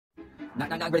Knock,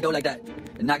 knock, knock, where it go like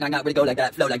that. Knock, knock, knock, where it go like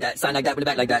that. Flow like that. Sign like that with the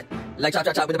back like that. Like chop,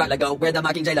 chop, chop with the back like go. Where the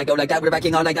mocking J like go like that with the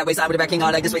backing all like that. Way side with the backing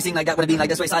all like this way. Sing like that with a beam like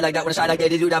this way. Side like that with a shot like they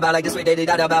do da bow like this way. They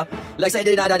da da bow. Like say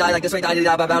they da da da like this way. Da da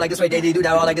da bow like this way. They do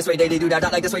da all like this way. They do da da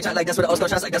like this way. Chat like this with the old school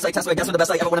shots like this way. Test way. Guess with the best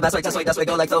like everyone the best like test way. That's way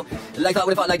go like so. Like thought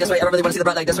with a thought like this way. I really want to see the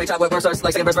brat like this way. Chop with verse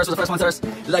like second verse was the first one thirst.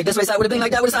 Like this way. Side with a bling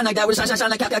like that with a sign like that with a shine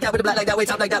like cap with the black like that way.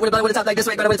 Top like that with a blood with a top like this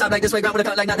way. Ground with a top like this way. Ground with a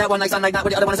cut like that one like sun like that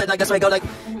with the other one said like this way. Go like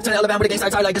turn Alabama with a gangster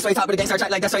tie like this way. Top with a gangster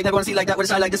chat like this way. Never want to see like that with a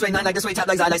shine like this way. Nine like this way. Tap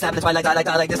like I like snap the twilight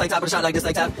like this like top with a shot like this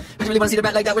like tap. But you really want to see the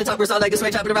bat like that with a top verse all like this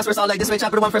way. Chop with the rest verse all like this way.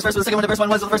 Chop with the one first verse with the second one. The first one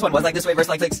was the first one was like this way. Verse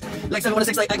like six like 7 1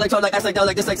 6 like 12 like ass like down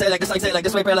like this like say like this like say like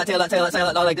this way. Prayer like tail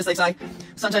all like this like sigh.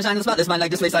 Sunshine shine in the spot this mind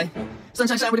like this way sigh.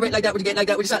 Sunshine shine with the rate like that with the gate like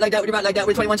that with the shot like that with the rat like that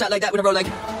with 21 shot like that with a roll like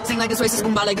sing like this way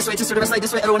system by like this way just for the rest like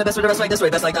this way everyone the best for the rest like this way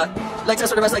best like that like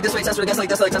test for the rest like this way test for the guest like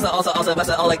this like test also best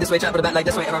all like this way trap with the bat like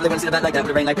this way everyone really want to see the bat like that with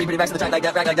the rain like pretty racks in the track like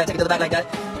that rack like that take it to the back like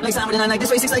that like sound with the 9 like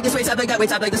this way 6 like this way tap like that way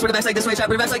tap like this for the best like this way trap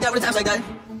with the best like that with the taps like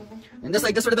that and just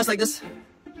like this for the best like this.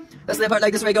 That's the part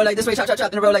like this way, go like this way, chop, chop,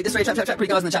 chop in a row like this way, chop, chop, chop, pretty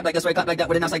girls in the chop like this way, clap like that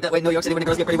with an ass like that way, New York City when the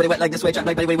girls get pretty wet like this way, chop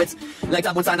like by the way wits, like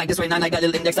top one sign like this way, 9 like that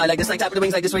little index side like this, like tap with the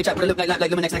wings like this way, chop with a look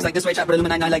like luminex next like this way, chop with a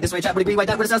luminine 9 like this way, chop with a green white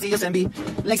that with a saucy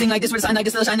SMB, like sing like this with a sign like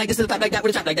this, little shine like this, little clap like that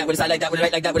with a chop like that with a side like that with a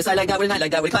right like that with a side like that with a 9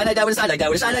 like that with a climb like that with a side like that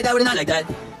with a shine like that with a 9 like that.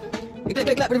 Click,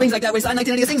 click, clap with the wings like that way, sign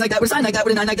 1980 sings like that with a sign like that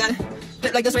with a 9 like that.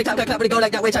 Flip like this way, clap, clap, clap with it go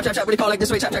like that way, chop, chop, chop with it call like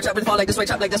this way, chop, chop, chop with it fall like this way,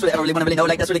 chop like this way. I don't really wanna really know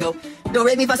like this way to go. Do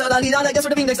re mi fa sol la li do like this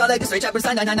with the index all like this way, chop with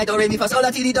sign 9 9 do re mi fa sol la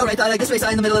ti do right like this way,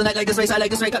 sign in the middle of the night like this way, side like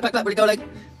this way, clap, clap, clap with it go like.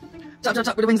 Chop, chop,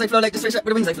 chop with the wings like flow like this way, chop with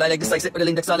the wings like fly like this, like sit with the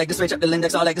index all like this way, chop with the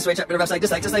index all like this way, chop with the raps like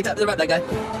this, like just like tap with the rap like that.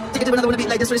 Take it to another one to beat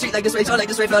like this way, street like this way, all like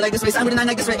this way, flow like this way, sound with the 9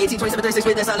 like this way, 18 27 36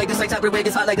 with this out like this, like tap with the way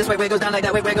gets hot like this way, where it goes down like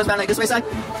that way, where it goes down like this way, side.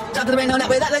 Chop to the rain on that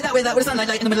way, that like that way, that with the sunlight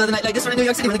like in the middle of the night like this one in New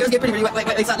York City when the girls get pretty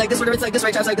wet, it's hot like this, where it's like this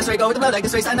way, chops like this way, go with the blow like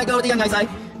this way, sign like go with the young guys side.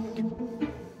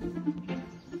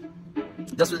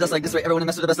 Just like this way, everyone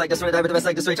mess with the best like this way, die with the best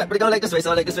like this way, chop with the go like this way, so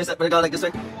like this way, set with the go like this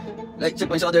way. Like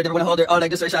chip on shoulder, never wanna hold her, all like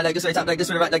this way, shot like this way, top like this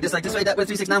way, right like this way, that with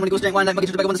 3 6 9 when it goes straight 1 like monkey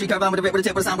to the back on the street car, with a rip with a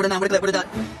tip with a sound with a 9 with a clip with a dot.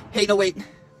 Hate no weight.